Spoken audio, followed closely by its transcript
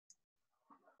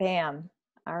Bam.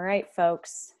 All right,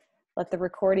 folks, let the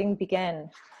recording begin.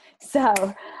 So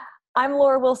I'm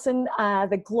Laura Wilson,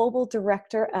 the Global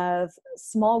Director of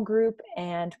Small Group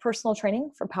and Personal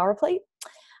Training for PowerPlate.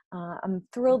 I'm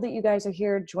thrilled that you guys are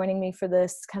here joining me for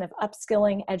this kind of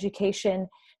upskilling education,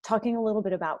 talking a little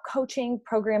bit about coaching,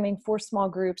 programming for small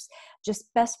groups,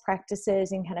 just best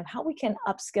practices and kind of how we can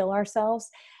upskill ourselves.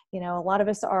 You know, a lot of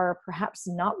us are perhaps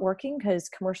not working because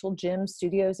commercial gyms,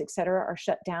 studios, et cetera, are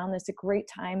shut down. It's a great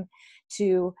time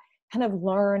to kind of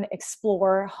learn,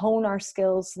 explore, hone our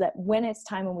skills so that when it's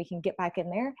time and we can get back in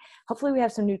there, hopefully we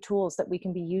have some new tools that we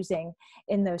can be using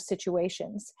in those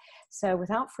situations. So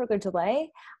without further delay,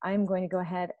 I'm going to go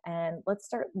ahead and let's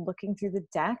start looking through the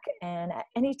deck. And at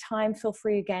any time, feel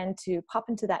free again to pop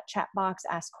into that chat box,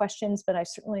 ask questions, but I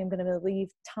certainly am going to leave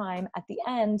time at the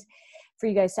end for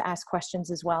you guys to ask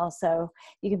questions as well. So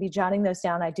you can be jotting those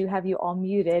down. I do have you all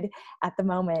muted at the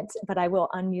moment, but I will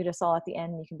unmute us all at the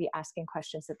end. And you can be asking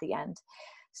questions at the end.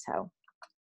 So,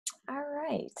 all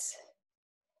right.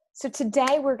 So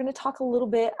today we're going to talk a little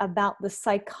bit about the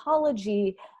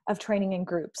psychology of training in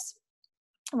groups.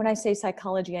 When I say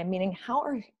psychology, I'm meaning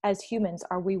as humans,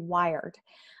 are we wired?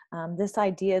 This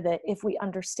idea that if we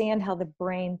understand how the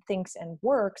brain thinks and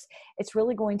works, it's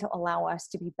really going to allow us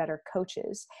to be better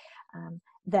coaches.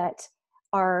 That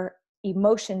our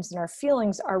emotions and our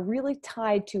feelings are really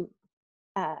tied to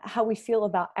how we feel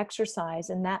about exercise,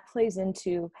 and that plays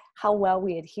into how well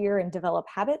we adhere and develop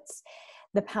habits,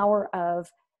 the power of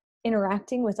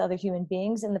interacting with other human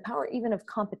beings, and the power even of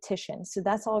competition. So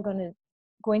that's all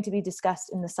going to be discussed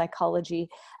in the psychology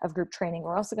of group training.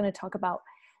 We're also going to talk about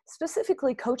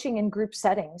specifically coaching in group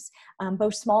settings,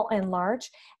 both small and large,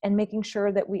 and making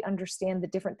sure that we understand the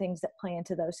different things that play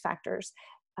into those factors.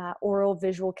 Oral,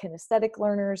 visual, kinesthetic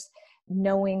learners,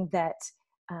 knowing that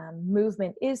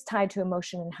movement is tied to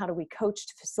emotion, and how do we coach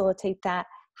to facilitate that?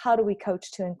 How do we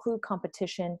coach to include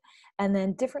competition? And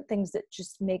then different things that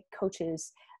just make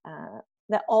coaches,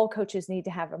 that all coaches need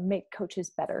to have, or make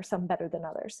coaches better, some better than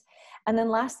others. And then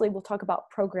lastly, we'll talk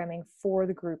about programming for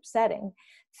the group setting,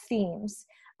 themes,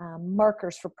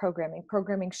 markers for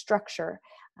programming structure,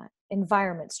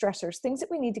 environment, stressors, things that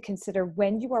we need to consider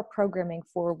when you are programming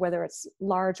for whether it's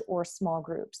large or small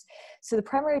groups. So the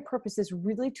primary purpose is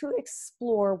really to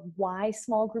explore why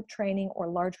small group training or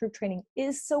large group training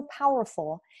is so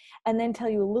powerful, and then tell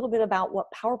you a little bit about what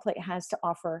PowerPlate has to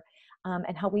offer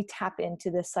and how we tap into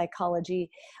this psychology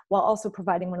while also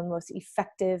providing one of the most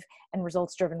effective and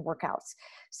results-driven workouts.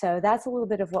 So that's a little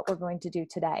bit of what we're going to do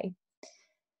today.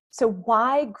 So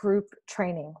why group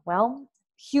training? Well,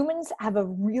 humans have a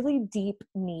really deep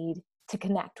need to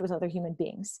connect with other human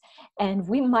beings. And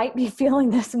we might be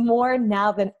feeling this more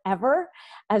now than ever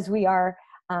as we are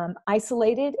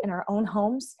isolated in our own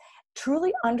homes.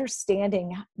 Truly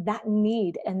understanding that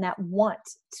need and that want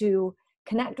to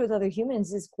connect with other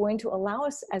humans is going to allow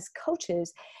us as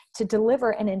coaches to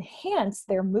deliver and enhance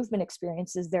their movement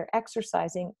experiences, their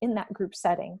exercising in that group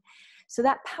setting. So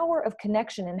that power of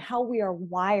connection and how we are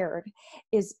wired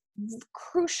is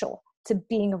crucial to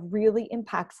being a really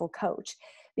impactful coach,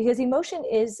 because emotion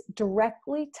is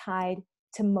directly tied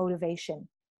to motivation.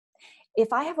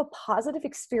 If I have a positive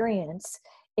experience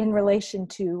in relation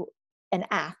to an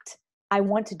act, I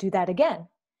want to do that again.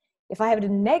 If I have a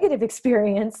negative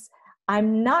experience,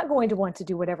 I'm not going to want to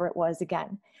do whatever it was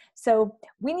again. So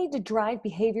we need to drive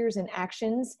behaviors and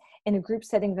actions in a group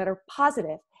setting that are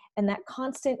positive, and that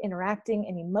constant interacting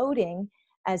and emoting,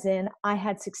 as in, I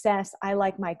had success, I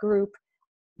like my group.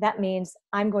 That means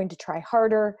I'm going to try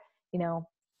harder. You know,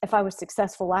 if I was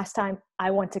successful last time, I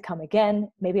want to come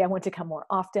again. Maybe I want to come more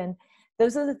often.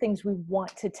 Those are the things we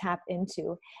want to tap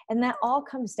into. And that all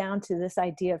comes down to this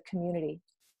idea of community.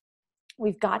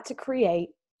 We've got to create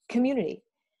community.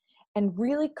 And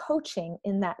really coaching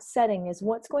in that setting is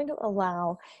what's going to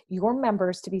allow your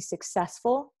members to be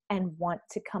successful and want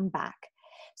to come back.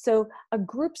 So a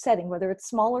group setting, whether it's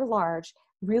small or large,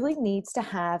 really needs to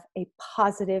have a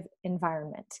positive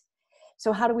environment.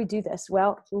 So how do we do this?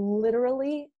 Well,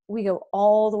 literally, we go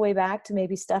all the way back to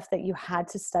maybe stuff that you had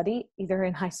to study, either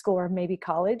in high school or maybe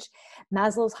college,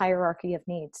 Maslow's hierarchy of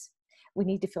needs. We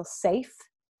need to feel safe,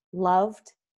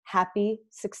 loved, happy,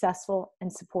 successful,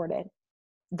 and supported.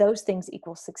 Those things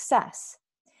equal success.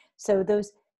 So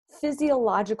those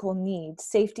physiological needs,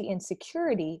 safety and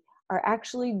security, are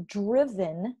actually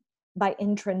driven by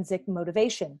intrinsic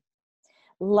motivation.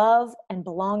 Love and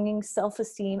belonging,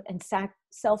 self-esteem, and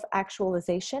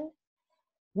self-actualization,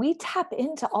 we tap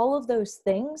into all of those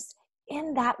things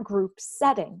in that group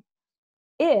setting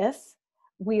if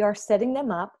we are setting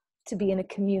them up to be in a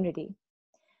community.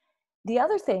 The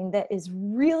other thing that is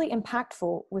really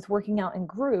impactful with working out in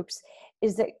groups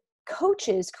is that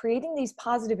coaches creating these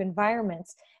positive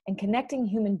environments and connecting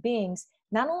human beings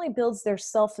not only builds their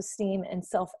self-esteem and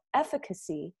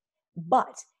self-efficacy,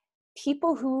 but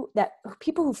people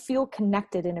who feel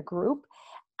connected in a group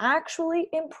actually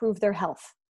improve their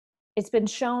health. It's been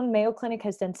shown, Mayo Clinic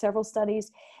has done several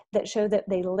studies that show that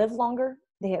they live longer,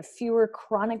 they have fewer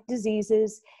chronic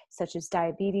diseases such as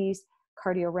diabetes,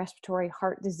 cardiorespiratory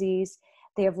heart disease,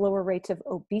 they have lower rates of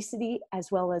obesity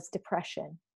as well as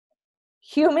depression.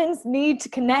 Humans need to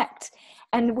connect.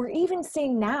 And we're even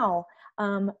seeing now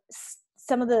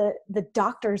some of the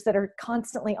doctors that are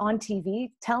constantly on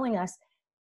TV telling us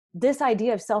this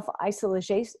idea of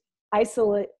self-isolation,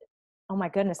 oh my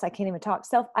goodness, I can't even talk.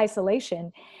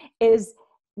 Self-isolation is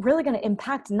really going to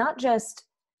impact not just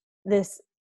this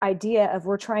idea of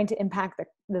we're trying to impact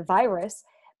the virus,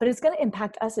 but it's going to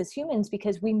impact us as humans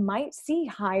because we might see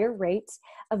higher rates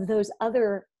of those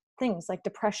other things like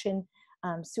depression,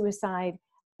 suicide,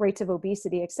 rates of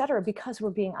obesity, et cetera, because we're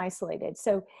being isolated.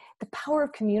 So the power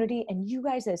of community, and you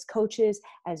guys as coaches,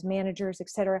 as managers,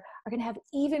 et cetera, are going to have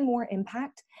even more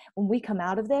impact when we come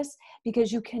out of this,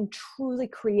 because you can truly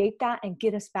create that and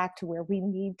get us back to where we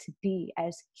need to be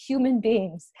as human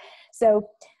beings. So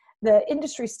the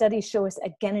industry studies show us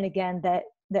again and again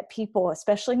that people,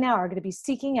 especially now, are going to be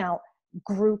seeking out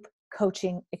group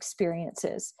coaching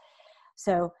experiences.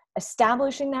 So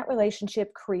establishing that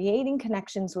relationship, creating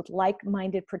connections with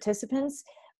like-minded participants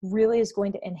really is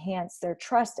going to enhance their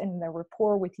trust and their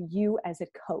rapport with you as a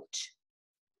coach.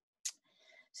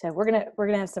 So we're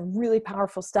gonna have some really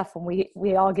powerful stuff when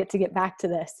we all get back to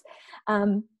this.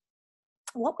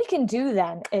 What we can do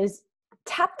then is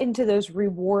tap into those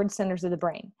reward centers of the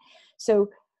brain. So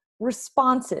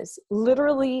responses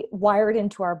literally wired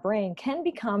into our brain can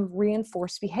become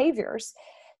reinforced behaviors.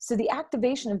 So the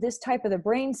activation of this type of the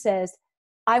brain says,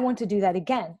 I want to do that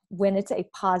again when it's a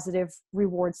positive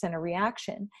reward center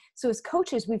reaction. So as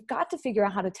coaches, we've got to figure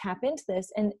out how to tap into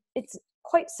this. And it's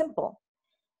quite simple.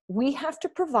 We have to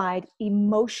provide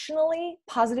emotionally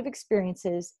positive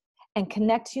experiences and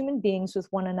connect human beings with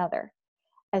one another.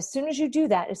 As soon as you do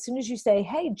that, as soon as you say,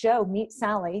 hey, Joe, meet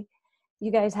Sally,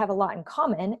 you guys have a lot in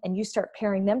common, and you start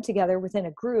pairing them together within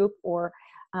a group, or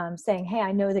saying, hey,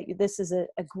 I know that this is a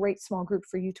great small group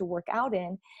for you to work out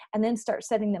in, and then start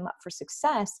setting them up for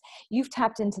success, you've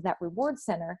tapped into that reward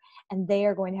center, and they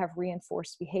are going to have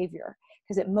reinforced behavior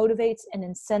because it motivates and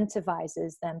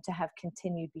incentivizes them to have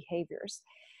continued behaviors.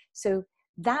 So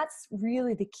that's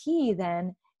really the key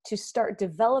then to start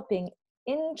developing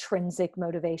intrinsic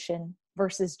motivation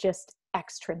versus just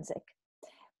extrinsic.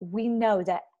 We know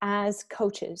that as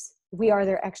coaches, we are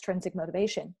their extrinsic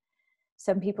motivation.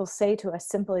 Some people say to us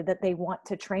simply that they want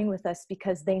to train with us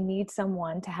because they need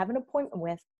someone to have an appointment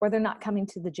with, or they're not coming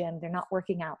to the gym, they're not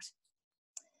working out.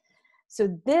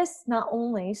 So this not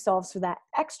only solves for that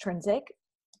extrinsic,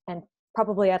 and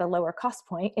probably at a lower cost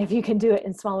point if you can do it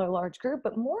in smaller, large group,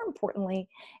 but more importantly,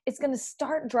 it's going to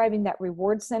start driving that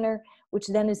reward center, which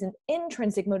then is an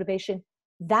intrinsic motivation.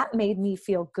 That made me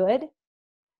feel good.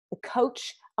 The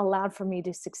coach allowed for me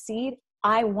to succeed.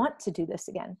 I want to do this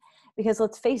again, because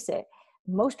let's face it,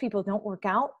 most people don't work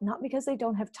out, not because they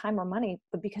don't have time or money,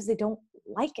 but because they don't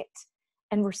like it.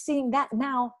 And we're seeing that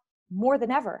now more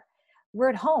than ever. We're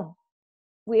at home.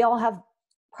 We all have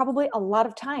probably a lot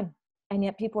of time, and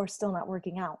yet people are still not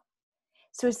working out.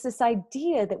 So it's this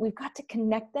idea that we've got to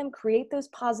connect them, create those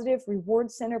positive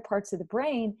reward center parts of the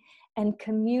brain, and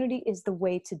community is the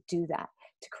way to do that,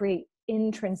 to create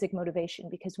intrinsic motivation,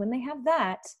 because when they have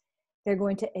that, they're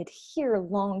going to adhere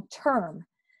long-term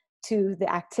to the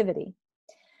activity.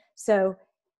 So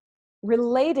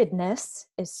relatedness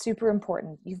is super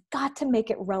important. You've got to make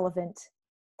it relevant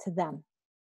to them.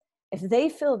 If they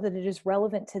feel that it is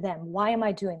relevant to them, why am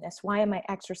I doing this? Why am I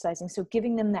exercising? So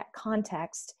giving them that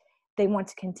context, they want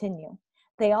to continue.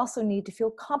 They also need to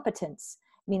feel competence,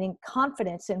 meaning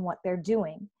confidence in what they're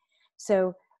doing.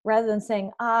 So rather than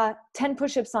saying, 10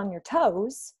 push-ups on your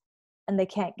toes, and they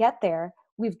can't get there,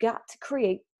 we've got to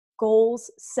create goals,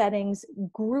 settings,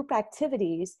 group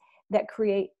activities that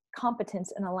create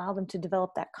competence and allow them to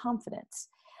develop that confidence.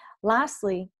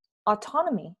 Lastly,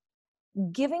 autonomy,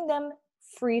 giving them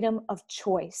freedom of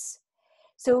choice.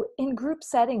 So in group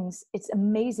settings, it's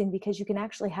amazing because you can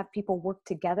actually have people work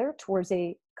together towards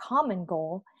a common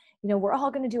goal. You know, we're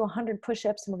all going to do 100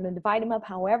 push-ups and we're going to divide them up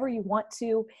however you want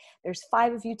to. There's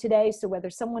 5 of you today. So whether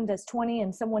someone does 20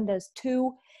 and someone does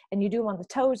 2 and you do them on the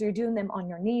toes or you're doing them on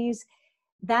your knees,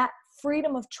 that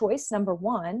freedom of choice, number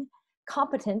one,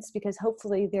 competence, because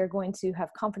hopefully they're going to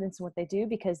have confidence in what they do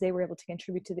because they were able to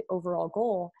contribute to the overall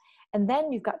goal. And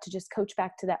then you've got to just coach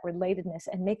back to that relatedness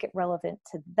and make it relevant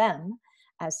to them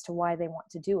as to why they want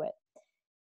to do it.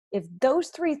 If those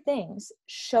three things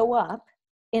show up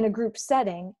in a group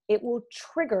setting, it will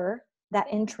trigger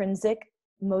that intrinsic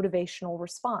motivational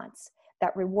response,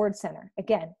 that reward center.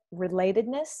 Again,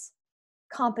 relatedness,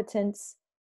 competence,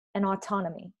 and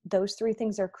autonomy. Those three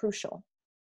things are crucial.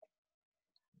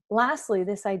 Lastly,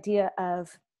 this idea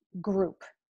of group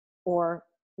or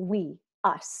we,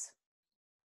 us.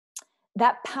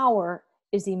 That power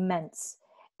is immense,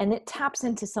 and it taps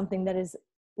into something that is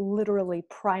literally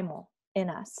primal in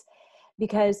us,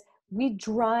 because we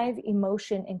drive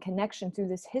emotion and connection through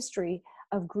this history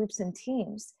of groups and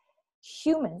teams.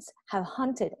 Humans have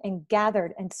hunted and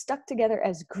gathered and stuck together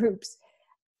as groups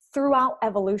throughout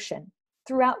evolution,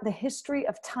 throughout the history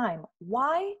of time.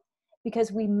 Why?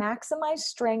 Because we maximize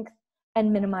strength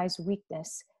and minimize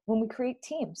weakness when we create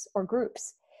teams or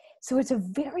groups. So it's a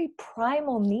very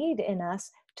primal need in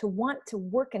us to want to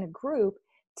work in a group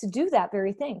to do that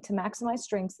very thing, to maximize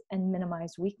strengths and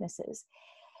minimize weaknesses.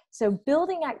 So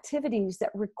building activities that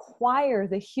require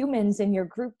the humans in your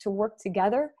group to work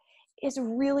together is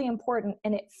really important,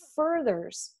 and it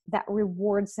furthers that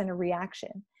reward center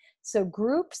reaction. So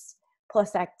groups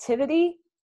plus activity,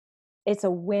 it's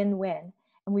a win-win,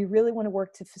 and we really want to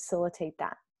work to facilitate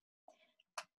that.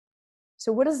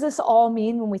 So what does this all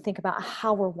mean when we think about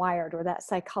how we're wired, or that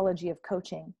psychology of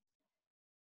coaching?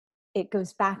 It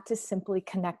goes back to simply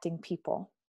connecting people.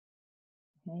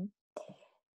 Okay?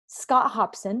 Scott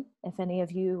Hobson, if any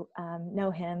of you know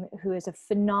him, who is a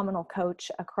phenomenal coach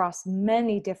across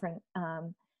many different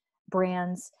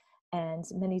brands and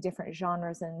many different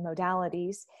genres and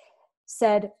modalities,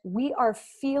 said, "We are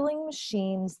feeling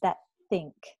machines that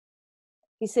think."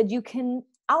 He said, "You can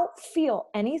outfeel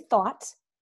any thought,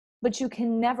 but you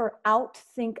can never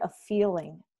outthink a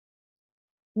feeling."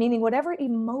 Meaning whatever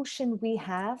emotion we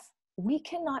have, we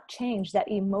cannot change that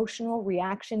emotional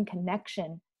reaction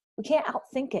connection. We can't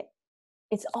outthink it.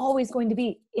 It's always going to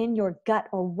be in your gut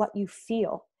or what you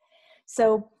feel.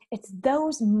 So it's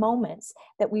those moments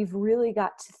that we've really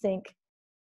got to think,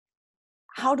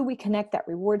 how do we connect that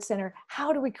reward center?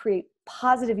 How do we create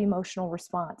positive emotional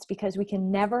response? Because we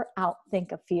can never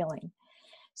outthink a feeling.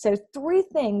 So 3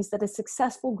 things that a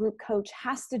successful group coach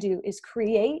has to do is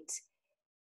create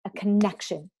a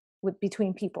connection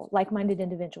between people, like-minded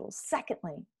individuals.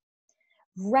 Secondly,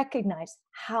 recognize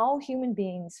how human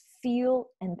beings feel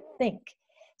and think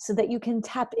so that you can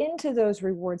tap into those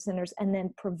reward centers and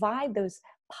then provide those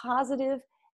positive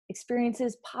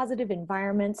experiences, positive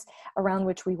environments around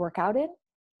which we work out in.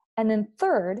 And then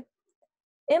third,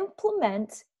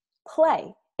 implement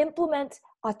play, implement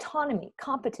autonomy,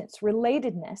 competence,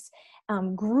 relatedness,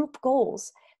 group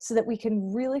goals, so that we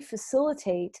can really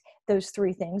facilitate those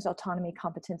 3 things, autonomy,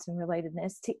 competence, and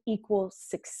relatedness, to equal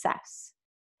success.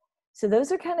 So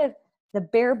those are kind of the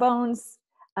bare bones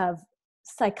of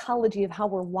psychology of how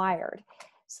we're wired.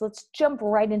 So let's jump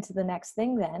right into the next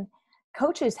thing then.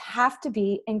 Coaches have to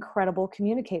be incredible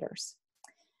communicators.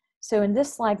 So in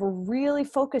this slide, we're really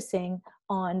focusing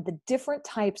on the different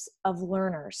types of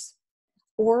learners: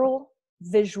 oral,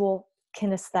 visual,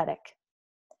 kinesthetic.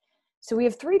 So we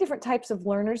have 3 different types of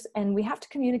learners, and we have to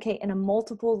communicate in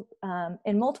multiple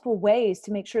ways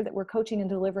to make sure that we're coaching and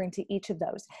delivering to each of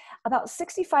those. About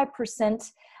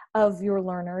 65% of your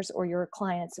learners or your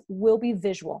clients will be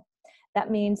visual. That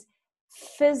means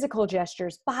physical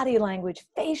gestures, body language,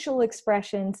 facial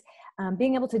expressions,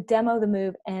 being able to demo the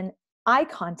move, and eye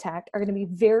contact are going to be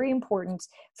very important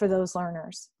for those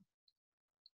learners.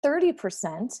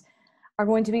 30% are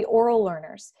going to be oral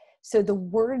learners. So the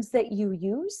words that you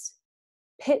use,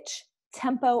 pitch,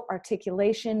 tempo,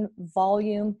 articulation,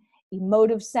 volume,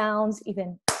 emotive sounds,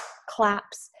 even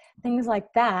claps, things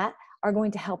like that are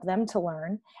going to help them to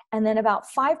learn. And then about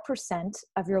 5%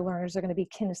 of your learners are going to be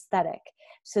kinesthetic.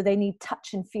 So they need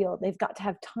touch and feel. They've got to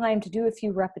have time to do a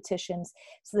few repetitions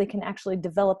so they can actually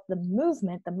develop the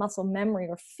movement, the muscle memory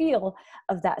or feel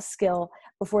of that skill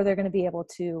before they're going to be able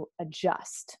to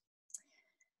adjust.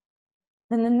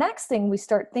 Then the next thing we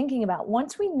start thinking about,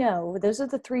 once we know those are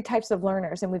the 3 types of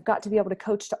learners and we've got to be able to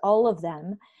coach to all of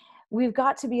them, we've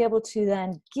got to be able to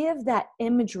then give that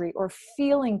imagery or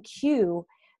feeling cue,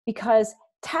 because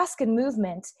task and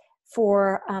movement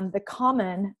for the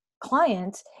common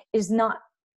client is not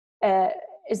an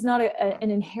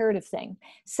inheritive thing.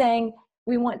 Saying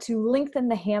we want to lengthen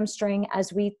the hamstring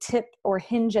as we tip or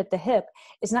hinge at the hip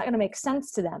is not going to make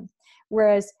sense to them.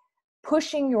 Whereas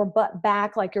pushing your butt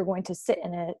back like you're going to sit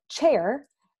in a chair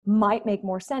might make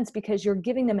more sense, because you're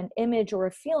giving them an image or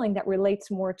a feeling that relates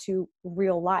more to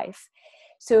real life.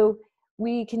 So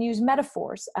we can use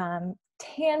metaphors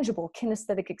tangible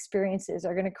kinesthetic experiences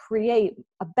are going to create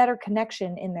a better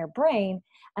connection in their brain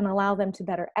and allow them to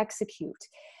better execute.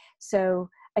 So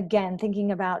again,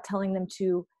 thinking about telling them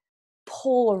to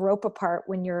pull a rope apart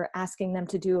when you're asking them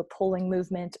to do a pulling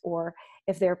movement, or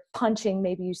if they're punching,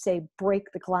 maybe you say break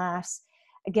the glass.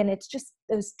 Again, it's just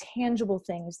those tangible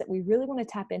things that we really want to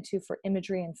tap into for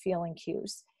imagery and feeling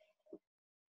cues.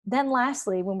 Then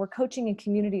lastly, when we're coaching in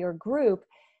community or group,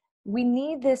 we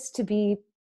need this to be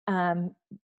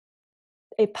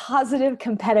a positive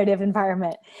competitive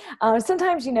environment.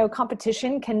 Sometimes,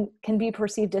 competition can be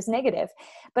perceived as negative,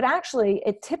 but actually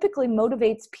it typically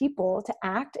motivates people to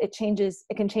act. It can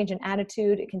change an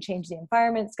attitude. It can change the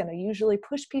environment. It's going to usually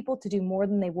push people to do more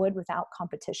than they would without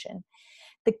competition.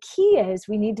 The key is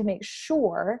we need to make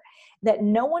sure that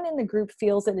no one in the group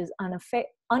feels it is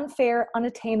unfair,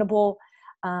 unattainable,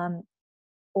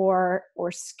 or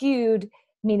skewed,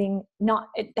 meaning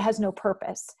it has no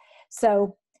purpose.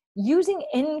 So using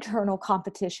internal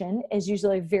competition is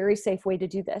usually a very safe way to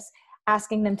do this,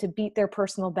 asking them to beat their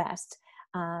personal best,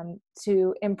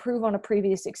 to improve on a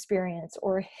previous experience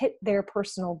or hit their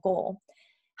personal goal.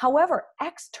 However,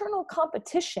 external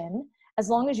competition, as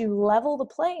long as you level the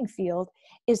playing field,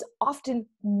 is often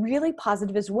really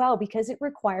positive as well, because it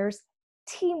requires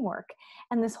teamwork.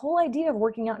 And this whole idea of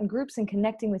working out in groups and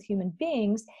connecting with human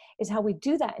beings is how we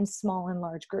do that in small and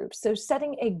large groups. So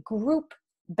setting a group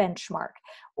benchmark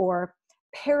or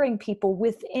pairing people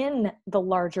within the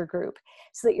larger group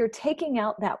so that you're taking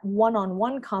out that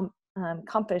one-on-one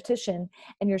competition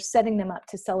and you're setting them up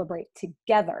to celebrate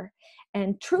together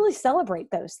and truly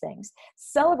celebrate those things,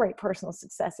 celebrate personal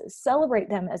successes, celebrate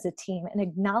them as a team and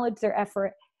acknowledge their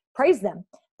effort, praise them.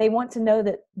 They want to know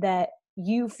that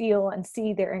you feel and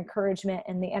see their encouragement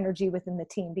and the energy within the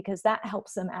team, because that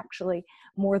helps them actually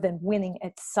more than winning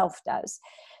itself does.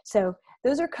 So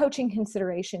those are coaching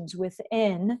considerations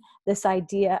within this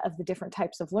idea of the different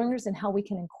types of learners and how we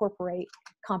can incorporate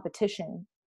competition.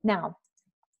 Now,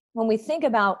 when we think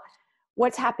about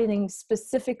what's happening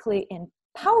specifically in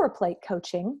power play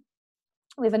coaching,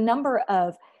 we have a number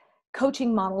of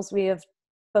coaching models. We have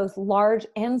both large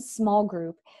and small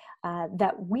group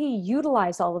that we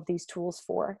utilize all of these tools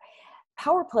for.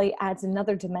 Power play adds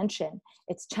another dimension.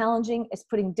 It's challenging. It's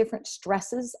putting different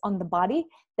stresses on the body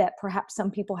that perhaps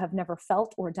some people have never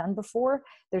felt or done before.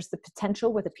 There's the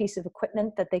potential with a piece of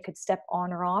equipment that they could step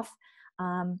on or off.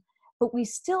 But we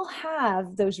still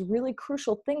have those really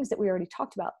crucial things that we already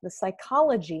talked about, the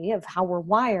psychology of how we're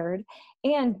wired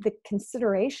and the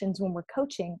considerations when we're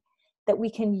coaching that we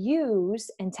can use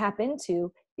and tap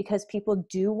into, because people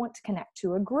do want to connect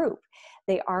to a group.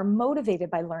 They are motivated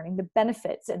by learning the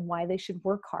benefits and why they should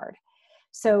work hard.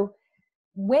 So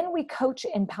when we coach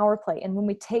in power play and when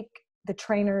we take the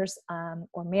trainers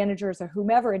or managers or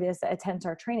whomever it is that attends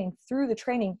our training through the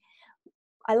training,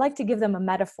 I like to give them a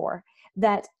metaphor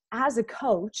that as a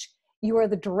coach, you are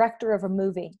the director of a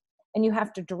movie and you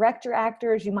have to direct your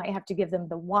actors. You might have to give them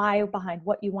the why behind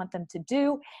what you want them to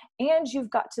do. And you've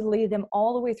got to lead them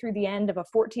all the way through the end of a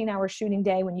 14-hour shooting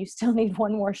day when you still need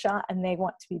one more shot and they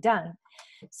want to be done.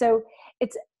 So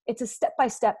it's a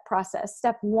step-by-step process.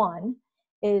 Step one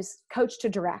is coach to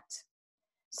direct.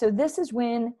 So this is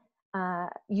when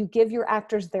you give your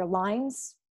actors their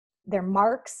lines, their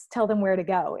marks, tell them where to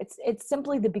go. It's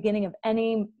simply the beginning of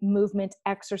any movement,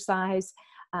 exercise,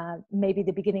 maybe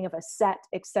the beginning of a set,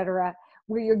 etc.,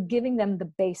 where you're giving them the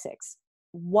basics,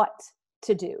 what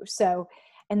to do. So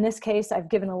in this case, I've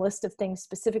given a list of things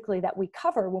specifically that we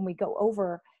cover when we go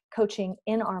over coaching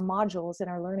in our modules, in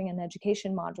our learning and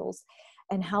education modules,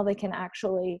 and how they can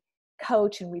actually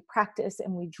coach, and we practice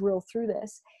and we drill through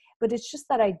this. But it's just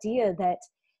that idea that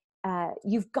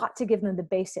you've got to give them the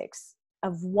basics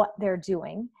of what they're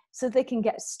doing so they can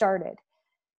get started.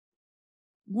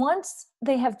 Once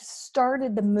they have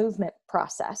started the movement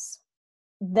process,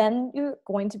 then you're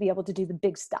going to be able to do the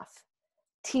big stuff,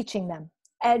 teaching them,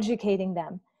 educating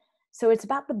them. So it's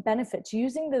about the benefits,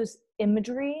 using those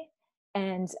imagery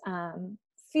and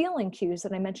feeling cues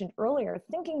that I mentioned earlier,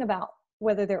 thinking about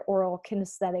whether they're oral,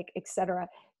 kinesthetic, etc.,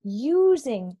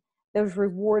 using those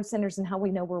reward centers and how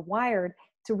we know we're wired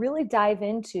to really dive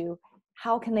into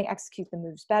how can they execute the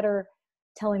moves better,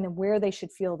 telling them where they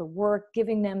should feel the work,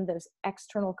 giving them those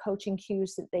external coaching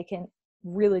cues so that they can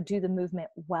really do the movement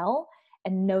well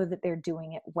and know that they're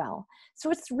doing it well.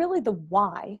 So it's really the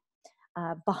why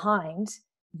behind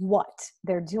what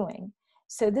they're doing.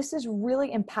 So this is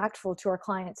really impactful to our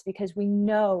clients, because we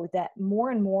know that more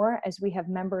and more as we have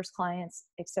members, clients,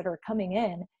 et cetera, coming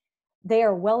in, they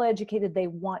are well educated. They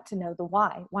want to know the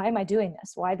why. Why am I doing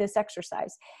this? Why this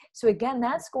exercise? So again,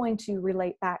 that's going to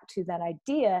relate back to that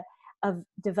idea of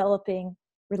developing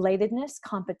relatedness,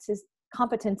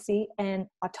 competency, and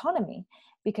autonomy,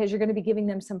 because you're going to be giving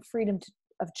them some freedom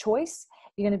of choice.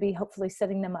 You're going to be hopefully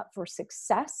setting them up for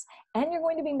success, and you're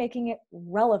going to be making it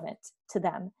relevant to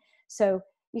them. So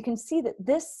you can see that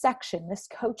this section, this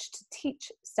coach to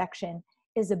teach section,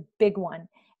 is a big one,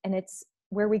 and it's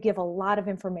where we give a lot of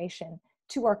information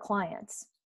to our clients.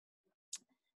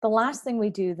 The last thing we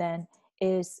do then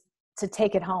is to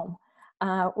take it home.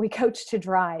 We coach to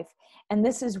drive. And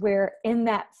this is where, in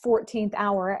that 14th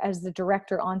hour as the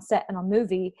director on set in a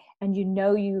movie, and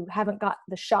you haven't got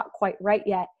the shot quite right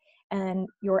yet, and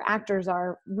your actors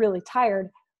are really tired,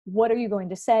 what are you going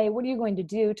to say? What are you going to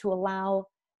do to allow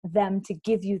them to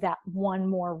give you that one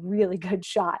more really good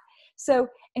shot? So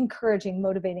encouraging,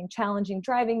 motivating, challenging,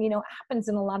 driving, happens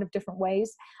in a lot of different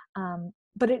ways.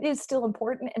 But it is still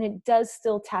important, and it does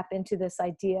still tap into this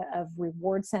idea of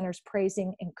reward centers,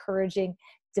 praising, encouraging,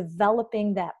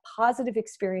 developing that positive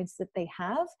experience that they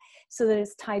have, so that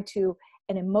it's tied to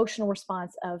an emotional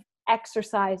response of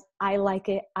exercise. I like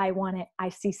it. I want it. I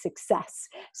see success.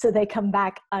 So they come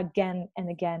back again and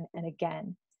again and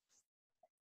again.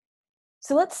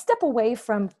 So let's step away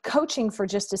from coaching for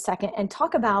just a second and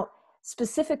talk about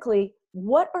specifically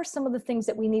what are some of the things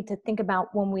that we need to think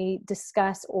about when we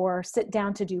discuss or sit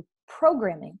down to do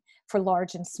programming for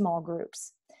large and small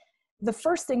groups. The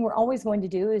first thing we're always going to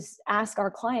do is ask our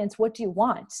clients, what do you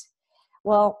want?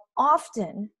 Well,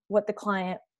 often what the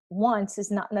client wants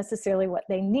is not necessarily what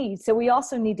they need. So we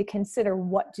also need to consider,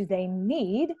 what do they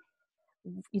need?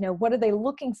 What are they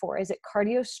looking for? Is it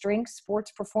cardio, strength,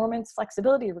 sports performance,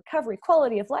 flexibility, recovery,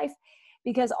 quality of life?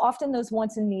 Because often those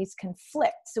wants and needs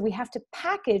conflict. So we have to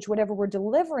package whatever we're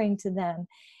delivering to them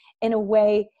in a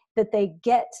way that they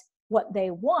get what they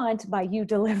want by you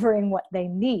delivering what they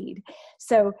need.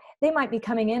 So they might be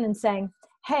coming in and saying,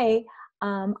 hey,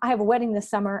 I have a wedding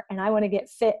this summer and I want to get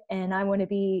fit and I want to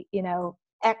be,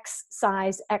 X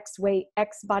size, X weight,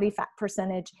 X body fat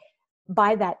percentage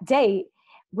by that date,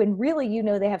 when really,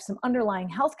 they have some underlying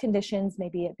health conditions,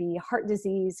 maybe it be heart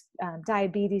disease,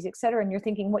 diabetes, et cetera. And you're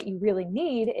thinking what you really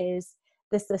need is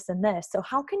this, this, and this. So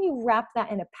how can you wrap that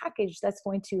in a package that's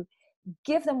going to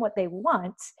give them what they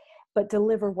want, but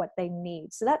deliver what they need?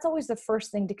 So that's always the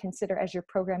first thing to consider as you're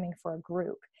programming for a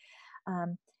group.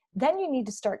 Then you need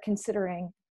to start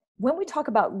considering, when we talk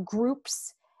about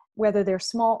groups, whether they're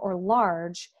small or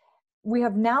large, we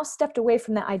have now stepped away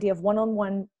from the idea of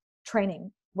one-on-one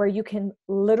training, where you can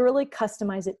literally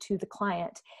customize it to the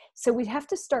client. So we have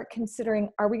to start considering,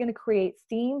 are we going to create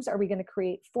themes? Are we going to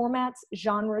create formats,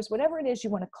 genres, whatever it is you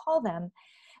want to call them?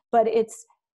 But it's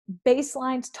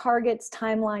baselines, targets,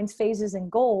 timelines, phases, and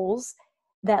goals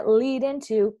that lead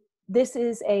into, this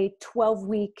is a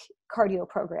 12-week cardio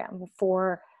program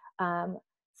for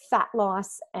fat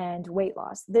loss and weight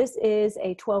loss. This is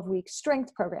a 12-week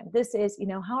strength program. This is,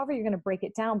 however you're going to break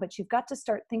it down, but you've got to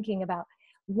start thinking about,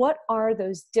 what are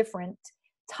those different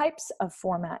types of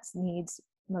formats, needs,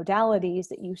 modalities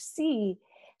that you see,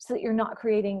 so that you're not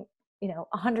creating,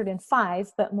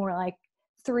 105, but more like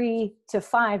 3 to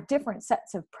 5 different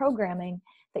sets of programming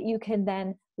that you can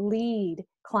then lead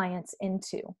clients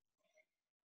into.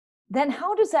 Then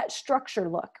how does that structure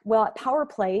look? Well, at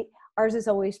PowerPlate, ours is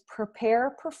always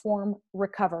prepare, perform,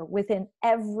 recover within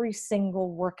every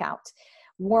single workout.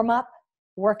 Warm up,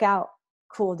 workout,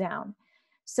 cool down.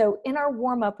 So in our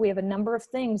warm-up, we have a number of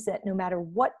things that, no matter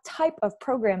what type of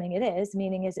programming it is,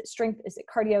 meaning is it strength, is it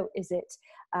cardio, is it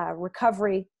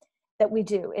recovery, that we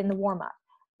do in the warm-up.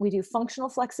 We do functional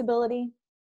flexibility,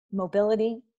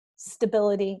 mobility,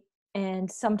 stability,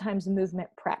 and sometimes movement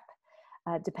prep,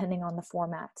 depending on the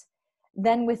format.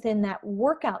 Then within that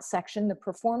workout section, the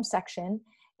perform section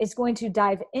is going to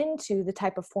dive into the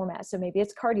type of format. So maybe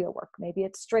it's cardio work, maybe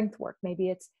it's strength work, maybe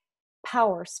it's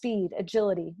power, speed,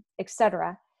 agility,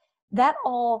 etc. That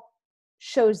all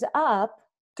shows up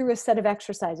through a set of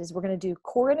exercises. We're going to do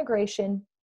core integration,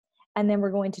 and then we're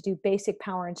going to do basic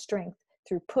power and strength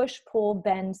through push, pull,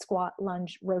 bend, squat,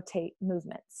 lunge, rotate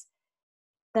movements.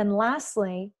 Then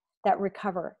lastly, that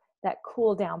recover, that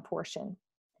cool down portion.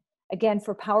 Again,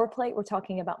 for PowerPlate, we're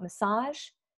talking about massage,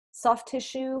 soft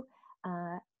tissue,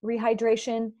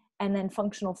 rehydration, and then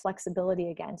functional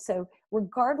flexibility again. So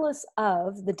regardless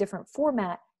of the different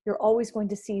format, you're always going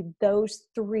to see those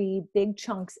 3 big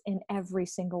chunks in every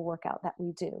single workout that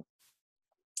we do.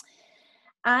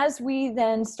 As we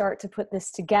then start to put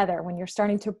this together, when you're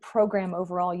starting to program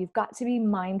overall, you've got to be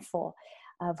mindful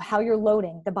of how you're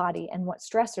loading the body and what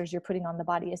stressors you're putting on the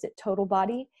body. Is it total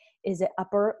body? Is it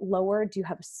upper, lower? Do you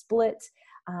have a split?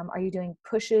 Are you doing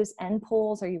pushes and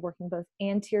pulls? Are you working both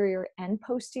anterior and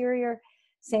posterior?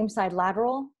 Same side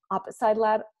lateral,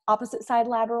 opposite side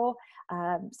lateral.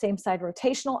 same side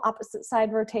rotational, opposite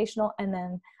side rotational, and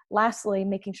then lastly,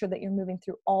 making sure that you're moving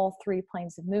through all three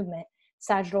planes of movement: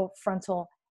 sagittal, frontal,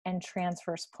 and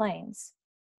transverse planes.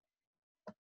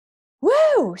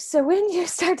 Woo! So when you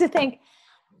start to think,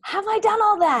 have I done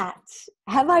all that?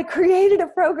 Have I created a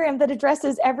program that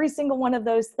addresses every single one of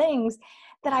those things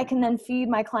that I can then feed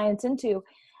my clients into?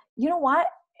 You know what?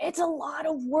 It's a lot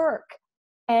of work.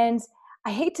 And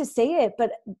I hate to say it,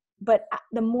 but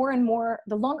the more and more,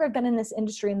 the longer I've been in this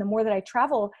industry and the more that I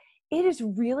travel, it is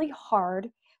really hard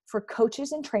for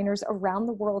coaches and trainers around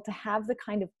the world to have the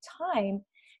kind of time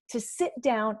to sit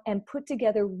down and put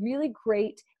together really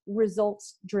great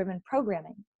results-driven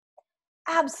programming.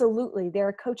 Absolutely, there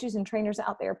are coaches and trainers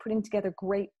out there putting together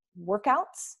great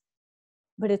workouts,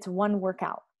 but it's one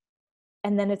workout,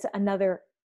 and then it's another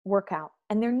workout,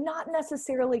 and they're not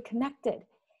necessarily connected.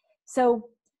 So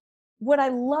what I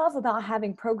love about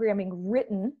having programming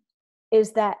written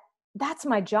is that that's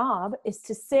my job, is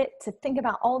to sit, to think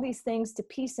about all these things, to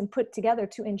piece and put together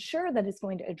to ensure that it's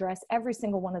going to address every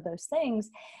single one of those things.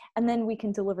 And then we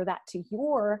can deliver that to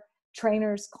your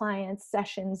trainers, clients,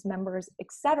 sessions, members,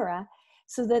 etc.,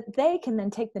 so that they can then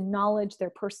take the knowledge, their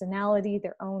personality,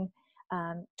 their own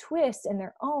twist, and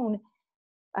their own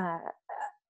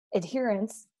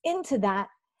adherence into that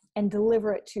and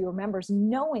deliver it to your members,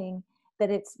 knowing that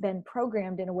it's been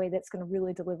programmed in a way that's going to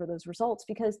really deliver those results.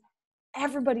 Because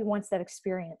everybody wants that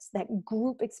experience, that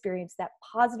group experience, that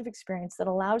positive experience that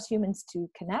allows humans to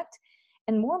connect.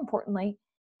 And more importantly,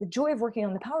 the joy of working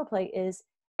on the Power Play is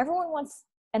everyone wants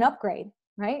an upgrade,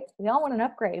 right? We all want an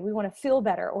upgrade. We want to feel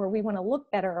better, or we want to look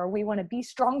better, or we want to be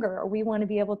stronger, or we want to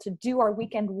be able to do our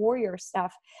weekend warrior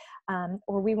stuff,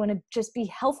 or we want to just be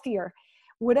healthier.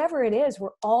 Whatever it is, we're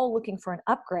all looking for an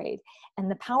upgrade. And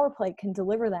the Power Play can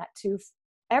deliver that to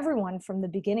everyone, from the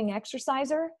beginning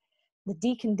exerciser, the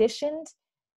deconditioned,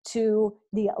 to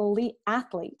the elite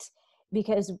athlete,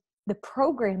 because the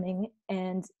programming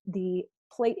and the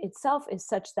plate itself is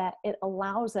such that it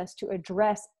allows us to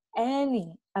address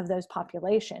any of those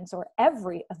populations, or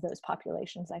every of those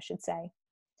populations, I should say.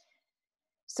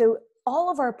 So all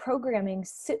of our programming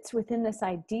sits within this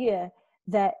idea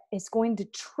that it's going to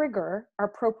trigger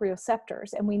our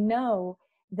proprioceptors. And we know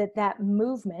that that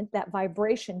movement, that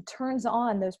vibration, turns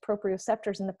on those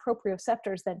proprioceptors, and the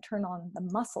proprioceptors then turn on the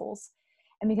muscles.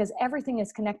 And because everything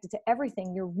is connected to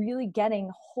everything, you're really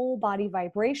getting whole body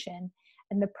vibration.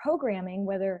 And the programming,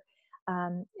 whether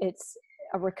it's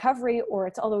a recovery or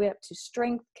it's all the way up to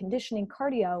strength, conditioning,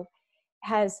 cardio,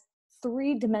 has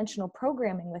three-dimensional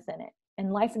programming within it.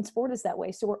 And life and sport is that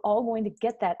way. So we're all going to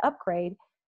get that upgrade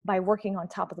by working on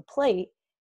top of the plate,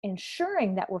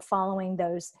 ensuring that we're following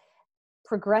those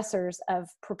progressors of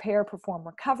prepare, perform,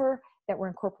 recover, that we're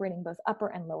incorporating both upper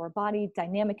and lower body,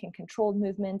 dynamic and controlled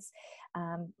movements,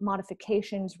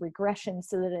 modifications, regressions,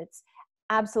 so that it's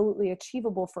absolutely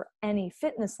achievable for any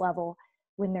fitness level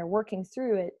when they're working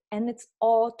through it. And it's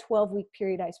all 12-week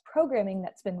periodized programming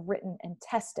that's been written and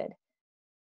tested.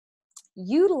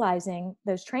 Utilizing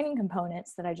those training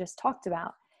components that I just talked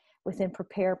about within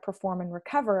prepare, perform, and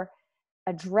recover,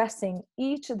 addressing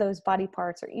each of those body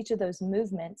parts or each of those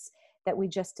movements that we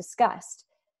just discussed.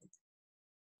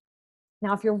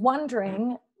 Now, if you're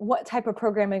wondering what type of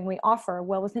programming we offer,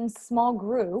 well, within Small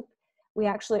Group, we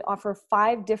actually offer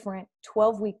 5 different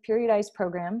 12-week periodized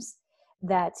programs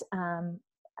that,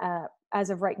 as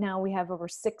of right now, we have over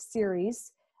 6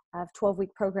 series of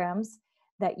 12-week programs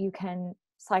that you can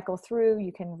cycle through,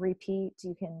 you can repeat,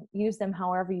 you can use them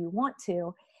however you want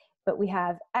to. But we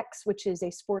have X, which is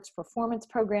a sports performance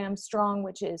program; Strong,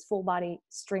 which is full body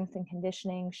strength and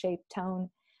conditioning, shape, tone;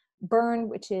 Burn,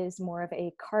 which is more of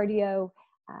a cardio,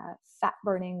 fat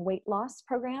burning weight loss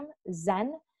program;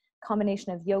 Zen,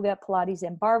 combination of yoga, Pilates,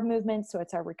 and bar movements, so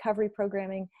it's our recovery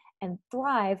programming; and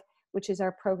Thrive, which is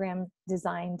our program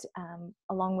designed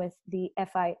along with the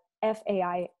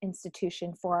FAI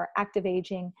institution for our active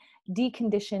aging,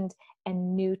 deconditioned,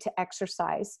 and new to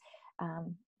exercise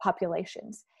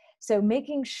populations. So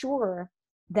making sure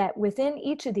that within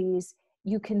each of these,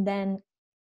 you can then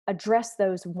address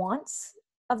those wants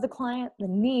of the client, the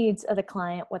needs of the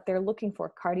client, what they're looking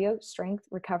for: cardio, strength,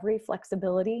 recovery,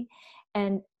 flexibility,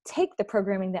 and take the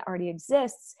programming that already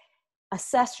exists,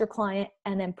 assess your client,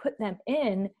 and then put them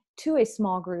in to a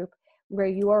small group where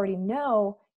you already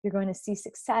know you're going to see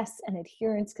success and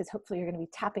adherence, because hopefully you're going to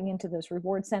be tapping into those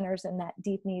reward centers and that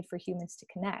deep need for humans to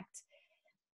connect.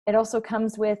 It also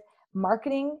comes with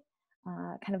marketing,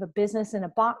 kind of a business in a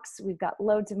box. We've got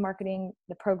loads of marketing,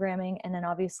 the programming, and then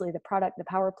obviously the product, the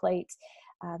Power Plate,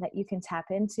 that you can tap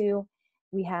into.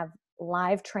 We have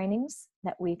live trainings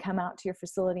that we come out to your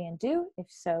facility and do.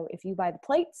 If you buy the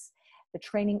plates, The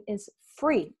training is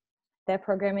free. The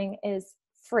programming is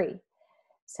free.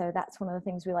 So that's one of the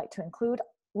things we like to include.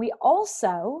 We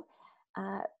also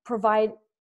provide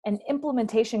an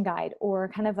implementation guide, or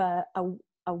kind of a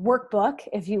workbook,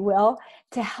 if you will,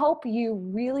 to help you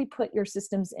really put your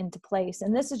systems into place.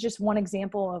 And this is just one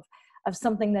example of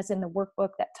something that's in the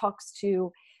workbook that talks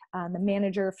to the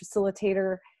manager,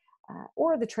 facilitator,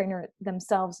 or the trainer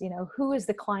themselves. You know, who is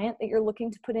the client that you're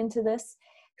looking to put into this?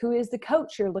 Who is the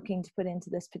coach you're looking to put into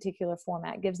this particular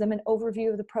format? Gives them an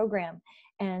overview of the program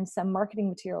and some marketing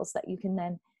materials that you can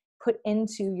then put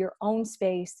into your own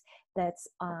space that's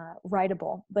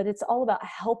writable. But it's all about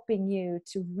helping you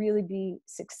to really be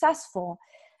successful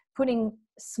putting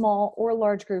small or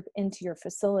large group into your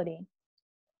facility.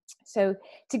 So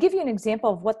to give you an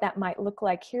example of what that might look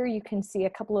like, here you can see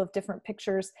a couple of different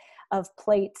pictures of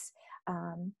plates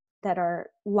that are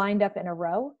lined up in a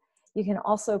row. You can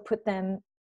also put them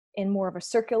in more of a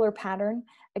circular pattern.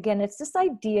 Again, it's this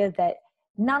idea that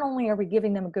not only are we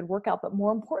giving them a good workout, but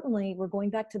more importantly, we're going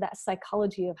back to that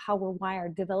psychology of how we're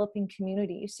wired, developing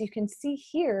community. So you can see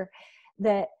here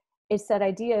that it's that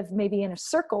idea of maybe in a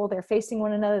circle, they're facing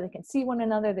one another, they can see one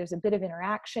another, there's a bit of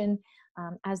interaction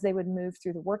as they would move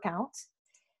through the workout.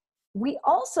 We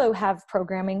also have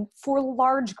programming for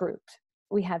large group.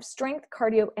 We have strength,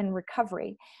 cardio, and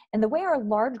recovery. And the way our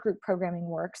large group programming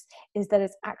works is that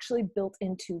it's actually built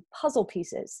into puzzle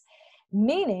pieces,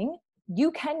 meaning you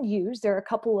can use, there are a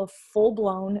couple of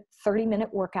full-blown 30-minute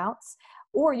workouts,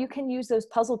 or you can use those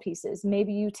puzzle pieces.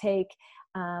 Maybe you take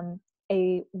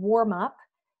a warm-up,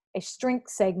 a strength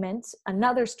segment,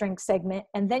 another strength segment,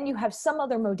 and then you have some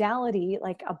other modality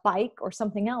like a bike or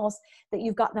something else that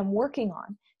you've got them working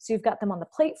on. So you've got them on the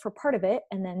plate for part of it,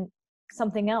 and then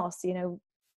something else, you know,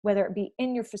 whether it be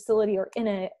in your facility or in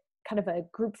a kind of a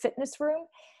group fitness room.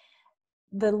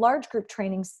 The large group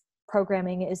trainings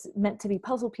programming is meant to be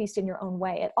puzzle pieced in your own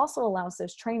way. It also allows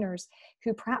those trainers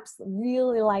who perhaps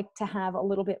really like to have a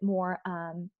little bit more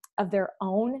of their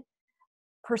own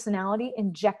personality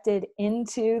injected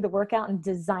into the workout and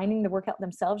designing the workout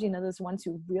themselves. You know, those ones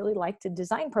who really like to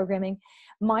design programming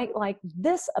might like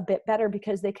this a bit better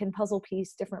because they can puzzle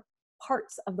piece different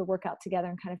parts of the workout together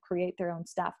and kind of create their own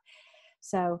stuff.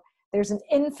 So there's an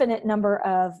infinite number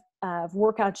of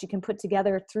workouts you can put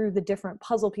together through the different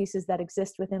puzzle pieces that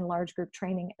exist within large group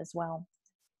training as well.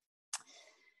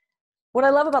 What I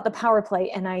love about the Power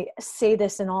Plate, and I say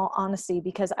this in all honesty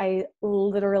because I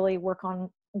literally work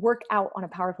out on a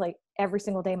Power Plate every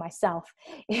single day myself,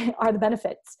 are the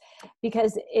benefits,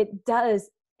 because it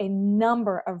does a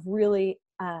number of really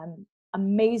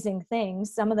amazing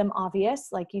things. Some of them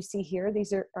obvious, like you see here.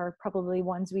 These are probably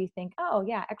ones we think, oh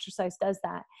yeah, exercise does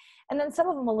that. And then some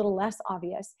of them a little less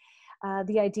obvious.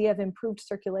 The idea of improved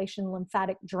circulation,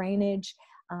 lymphatic drainage,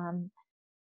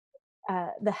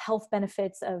 the health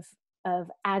benefits of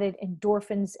added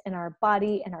endorphins in our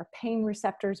body and our pain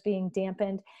receptors being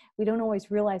dampened. We don't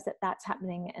always realize that that's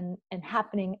happening, and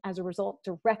happening as a result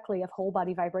directly of whole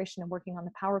body vibration and working on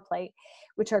the Power Plate,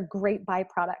 which are great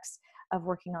byproducts of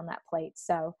working on that plate.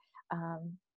 So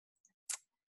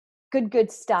good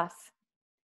stuff.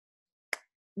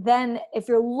 Then if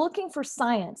you're looking for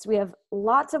science, we have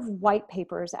lots of white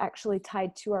papers actually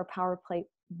tied to our Power Plate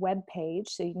webpage.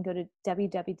 So you can go to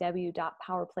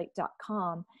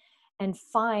www.powerplate.com and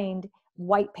find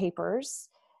white papers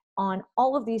on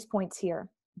all of these points here: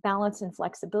 balance and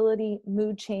flexibility,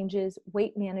 mood changes,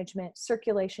 weight management,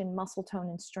 circulation, muscle tone,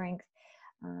 and strength.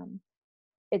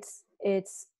 It's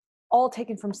all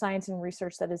taken from science and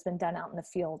research that has been done out in the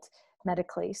field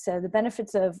medically. So the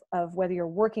benefits of whether you're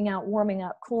working out, warming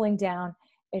up, cooling down,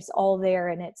 it's all there,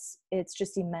 and it's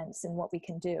just immense in what we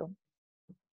can do.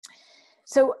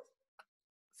 So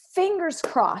fingers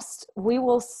crossed, we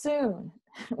will soon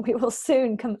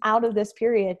come out of this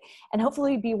period and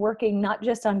hopefully be working not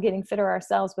just on getting fitter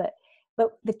ourselves, but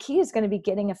the key is going to be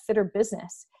getting a fitter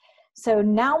business. So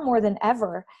now more than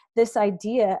ever, this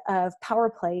idea of Power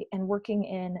Plate and working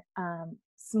in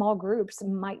small groups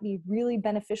might be really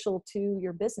beneficial to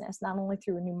your business, not only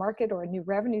through a new market or a new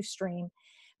revenue stream,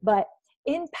 but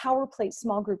in Power Plate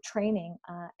small group training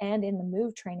and in the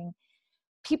Move training,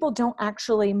 people don't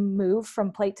actually move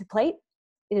from plate to plate.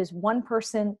 It is one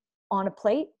person on a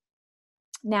plate.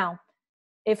 Now,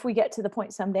 if we get to the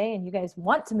point someday and you guys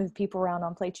want to move people around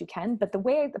on plates, you can, but the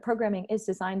way the programming is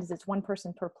designed is it's one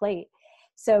person per plate.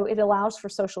 So it allows for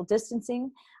social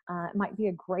distancing. It might be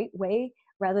a great way,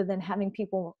 rather than having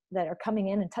people that are coming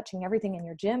in and touching everything in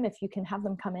your gym, if you can have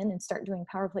them come in and start doing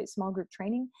Power Plate small group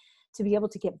training to be able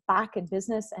to get back in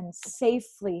business and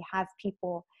safely have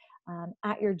people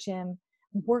at your gym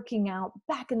working out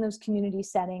back in those community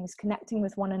settings, connecting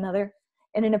with one another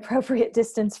in an appropriate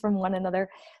distance from one another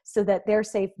so that they're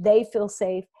safe, they feel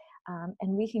safe, and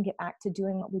we can get back to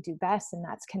doing what we do best, and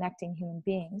that's connecting human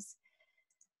beings.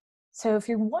 So if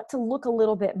you want to look a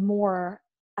little bit more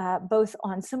both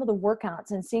on some of the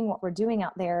workouts and seeing what we're doing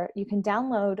out there, you can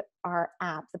download our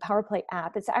app, the PowerPlate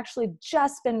app. It's actually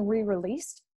just been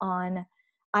re-released on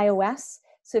iOS.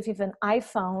 So if you have an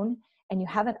iPhone and you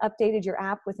haven't updated your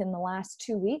app within the last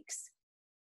 2 weeks,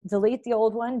 delete the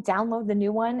old one, download the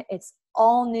new one. It's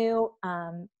all new.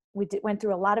 We went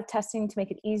through a lot of testing to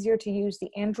make it easier to use. The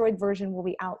Android version will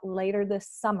be out later this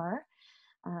summer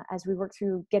as we work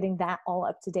through getting that all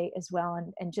up to date as well,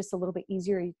 and just a little bit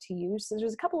easier to use. So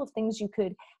there's a couple of things you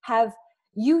could have,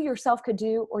 you yourself could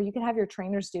do, or you can have your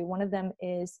trainers do. One of them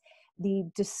is the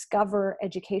Discover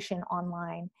Education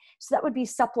Online. So that would be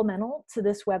supplemental to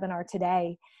this webinar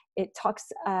today. It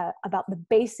talks about the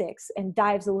basics and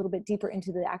dives a little bit deeper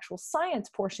into the actual science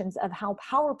portions of how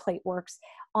PowerPlate works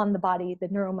on the body, the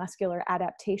neuromuscular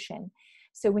adaptation.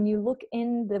 So when you look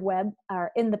in the web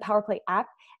or in the PowerPlate app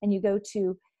and you go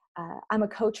to I'm a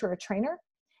coach or a trainer,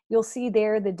 you'll see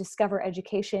there the Discover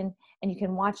Education, and you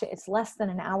can watch it. It's less than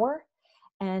an hour,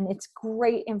 and it's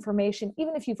great information.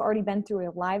 Even if you've already been through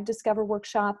a live Discover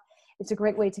workshop, it's a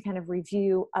great way to kind of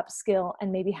review, upskill,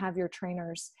 and maybe have your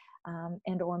trainers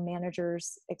and or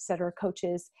managers, et cetera,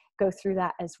 coaches go through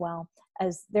that as well,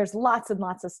 as there's lots and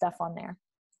lots of stuff on there.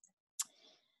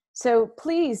 So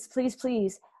please, please,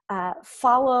 please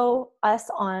follow us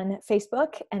on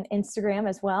Facebook and Instagram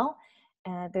as well.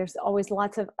 There's always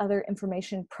lots of other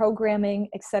information, programming,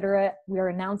 et cetera. We are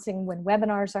announcing when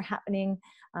webinars are happening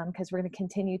because we're going to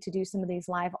continue to do some of these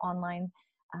live online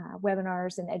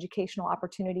webinars and educational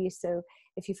opportunities. So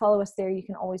if you follow us there, you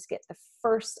can always get the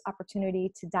first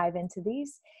opportunity to dive into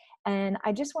these. And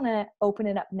I just want to open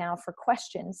it up now for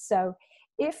questions. So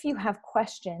if you have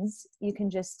questions, you can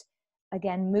just,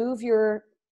 again, move your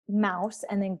mouse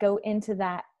and then go into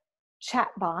that chat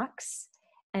box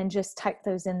and just type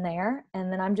those in there.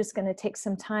 And then I'm just going to take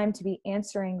some time to be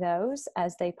answering those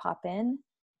as they pop in.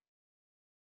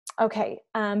 Okay,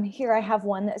 here I have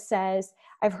one that says,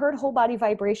 I've heard whole body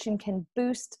vibration can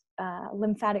boost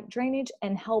lymphatic drainage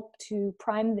and help to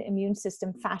prime the immune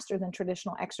system faster than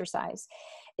traditional exercise.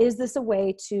 Is this a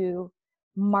way to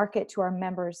market to our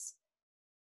members?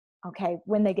 Okay,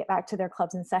 when they get back to their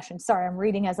clubs and sessions. Sorry, I'm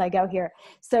reading as I go here.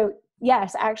 So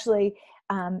yes, actually,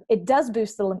 it does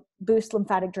boost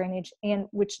lymphatic drainage, and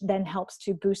which then helps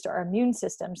to boost our immune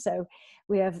system. So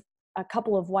we have a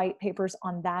couple of white papers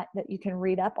on that you can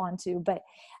read up onto, but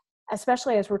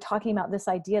especially as we're talking about this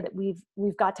idea that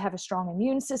we've got to have a strong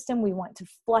immune system, we want to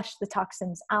flush the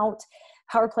toxins out.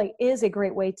 PowerPlate is a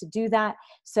great way to do that.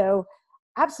 So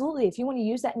absolutely, if you want to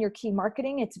use that in your key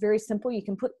marketing, it's very simple. You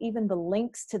can put even the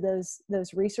links to those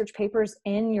research papers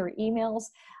in your emails.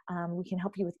 We can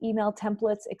help you with email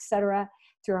templates, etc.,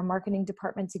 through our marketing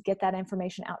department to get that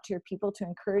information out to your people, to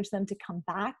encourage them to come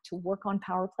back to work on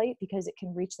PowerPlate because it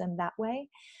can reach them that way.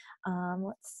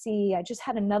 Let's see, I just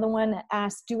had another one that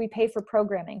asked, do we pay for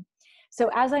programming?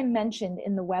 So as I mentioned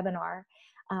in the webinar,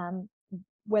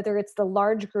 whether it's the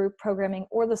large group programming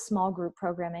or the small group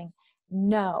programming,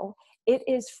 no, it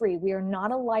is free. We are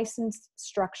not a licensed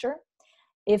structure.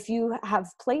 If you have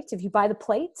plates, if you buy the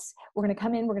plates, we're going to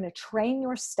come in, we're going to train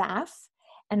your staff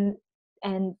and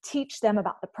teach them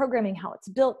about the programming, how it's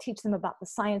built, teach them about the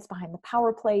science behind the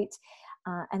PowerPlate,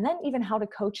 and then even how to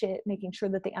coach it, making sure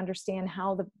that they understand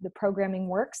how the programming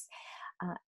works,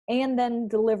 and then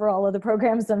deliver all of the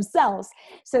programs themselves.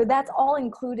 So that's all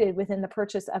included within the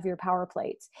purchase of your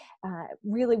PowerPlates.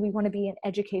 Really, we want to be an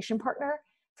education partner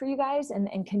for you guys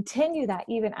and continue that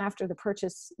even after the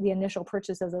initial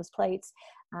purchase of those plates,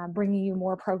 bringing you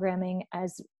more programming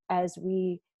as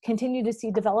we continue to see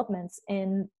developments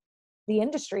in the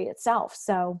industry itself.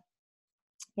 So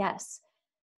yes.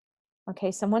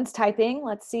 Okay, someone's typing.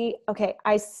 Let's see. Okay,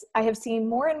 I have seen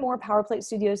more and more PowerPlate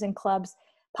studios and clubs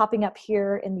popping up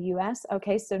here in the US.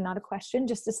 Okay, so not a question,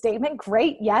 just a statement.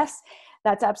 Great, yes,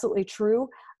 that's absolutely true.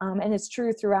 And it's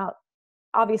true throughout,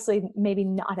 obviously maybe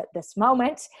not at this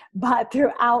moment, but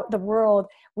throughout the world,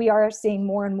 we are seeing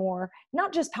more and more,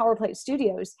 not just PowerPlate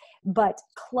studios, but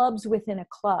clubs within a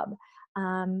club.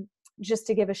 Just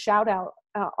to give a shout out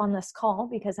on this call,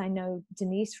 because I know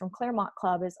Denise from Claremont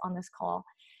Club is on this call,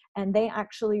 and they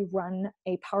actually run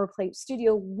a PowerPlate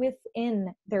studio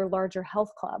within their larger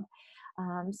health club.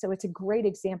 So it's a great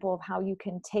example of how you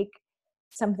can take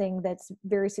something that's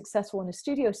very successful in a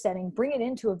studio setting, bring it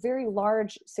into a very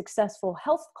large, successful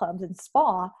health club and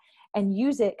spa, and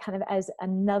use it kind of as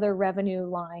another revenue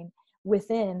line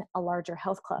within a larger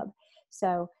health club.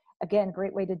 So again,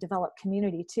 great way to develop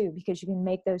community too, because you can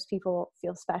make those people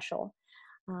feel special.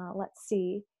 Let's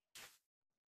see.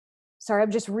 Sorry,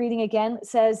 I'm just reading again. It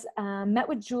says, met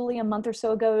with Julie a month or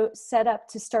so ago, set up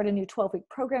to start a new 12-week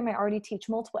program. I already teach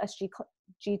multiple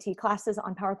SGT classes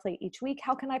on PowerPlate each week.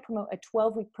 How can I promote a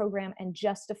 12-week program and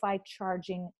justify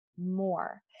charging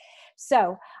more?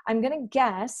 So I'm going to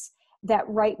guess that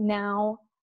right now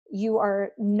you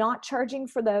are not charging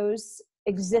for those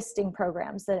existing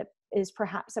programs, that is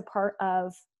perhaps a part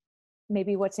of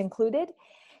maybe what's included.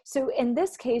 So in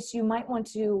this case, you might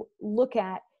want to look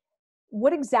at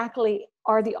what exactly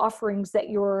are the offerings that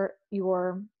you're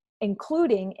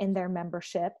including in their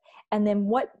membership, and then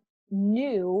what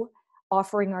new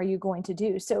offering are you going to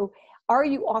do? So are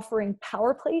you offering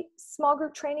PowerPlate small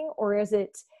group training, or is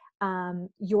it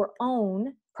your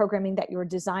own programming that you're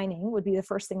designing, would be the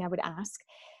first thing I would ask,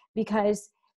 because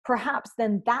perhaps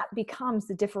then that becomes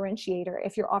the differentiator.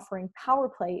 If you're offering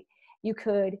PowerPlate, you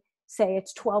could say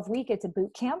it's 12-week, it's a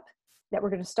boot camp that we're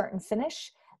going to start and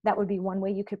finish. That would be one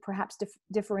way you could perhaps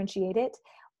differentiate it.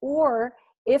 Or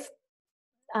if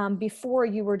before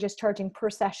you were just charging per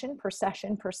session,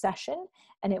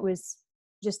 and it was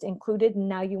just included, and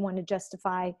now you want to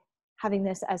justify having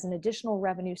this as an additional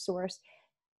revenue source,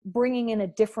 bringing in a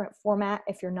different format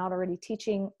if you're not already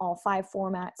teaching all 5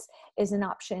 formats is an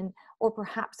option, or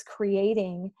perhaps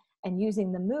creating and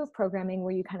using the MOVE programming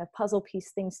where you kind of puzzle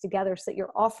piece things together so that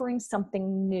you're offering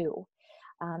something new.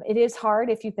 It is hard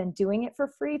if you've been doing it for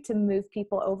free to move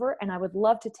people over, and I would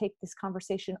love to take this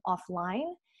conversation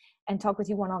offline and talk with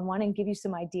you one-on-one and give you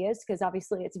some ideas, because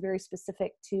obviously it's very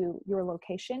specific to your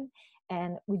location,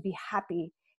 and we'd be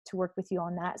happy to work with you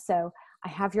on that. So I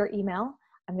have your email.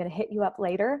 I'm going to hit you up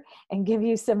later and give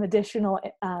you some additional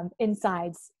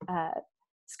insides,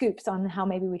 scoops on how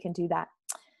maybe we can do that.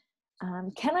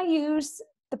 Can I use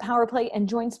the PowerPlate and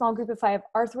join small group if I have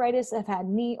arthritis, have had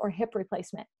knee or hip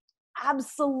replacement?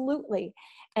 Absolutely.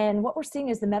 And what we're seeing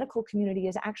is the medical community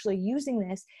is actually using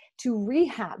this to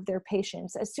rehab their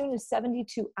patients as soon as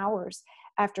 72 hours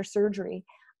after surgery,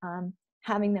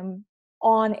 having them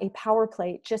on a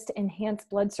PowerPlate just to enhance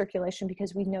blood circulation,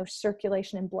 because we know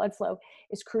circulation and blood flow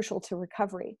is crucial to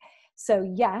recovery. So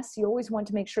yes, you always want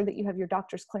to make sure that you have your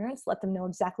doctor's clearance, let them know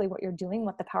exactly what you're doing,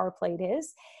 what the PowerPlate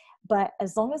is. But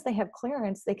as long as they have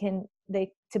clearance,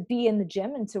 to be in the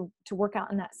gym and to work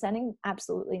out in that setting,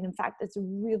 absolutely. And in fact, it's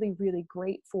really, really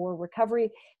great for recovery.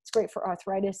 It's great for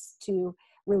arthritis to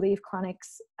relieve chronic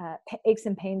aches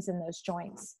and pains in those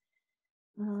joints.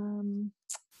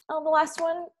 The last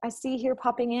one I see here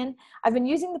popping in. I've been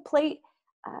using the plate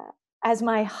as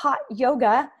my hot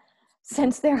yoga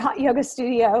since their hot yoga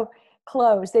studio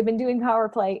closed. They've been doing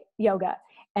PowerPlate yoga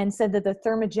and said that the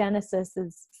thermogenesis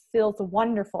feels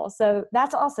wonderful. So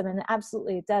that's awesome. And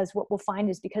absolutely it does. What we'll find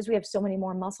is because we have so many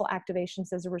more muscle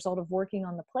activations as a result of working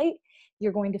on the plate,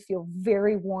 you're going to feel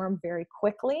very warm very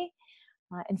quickly.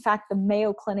 In fact, the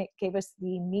Mayo Clinic gave us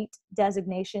the NEAT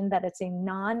designation, that it's a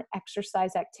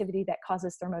non-exercise activity that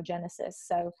causes thermogenesis.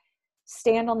 So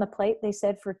stand on the plate, they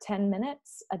said, for 10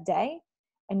 minutes a day,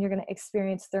 and you're going to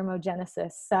experience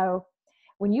thermogenesis. So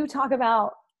when you talk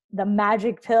about the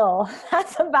magic pill,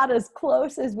 that's about as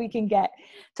close as we can get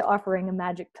to offering a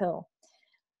magic pill.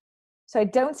 So I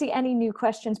don't see any new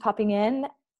questions popping in.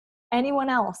 Anyone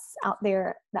else out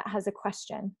there that has a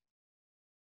question?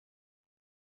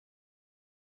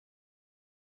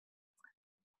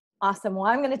 Awesome. Well,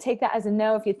 I'm going to take that as a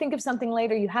no. If you think of something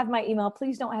later, you have my email.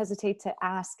 Please don't hesitate to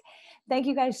ask. Thank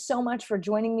you guys so much for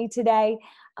joining me today.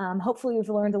 Hopefully we've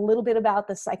learned a little bit about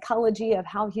the psychology of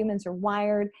how humans are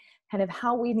wired, kind of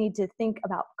how we need to think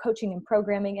about coaching and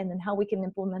programming, and then how we can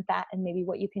implement that and maybe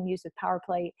what you can use with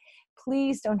PowerPlate.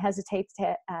 Please don't hesitate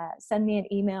to send me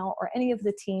an email, or any of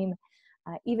the team,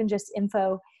 even just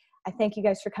info. I thank you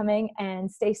guys for coming, and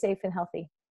stay safe and healthy.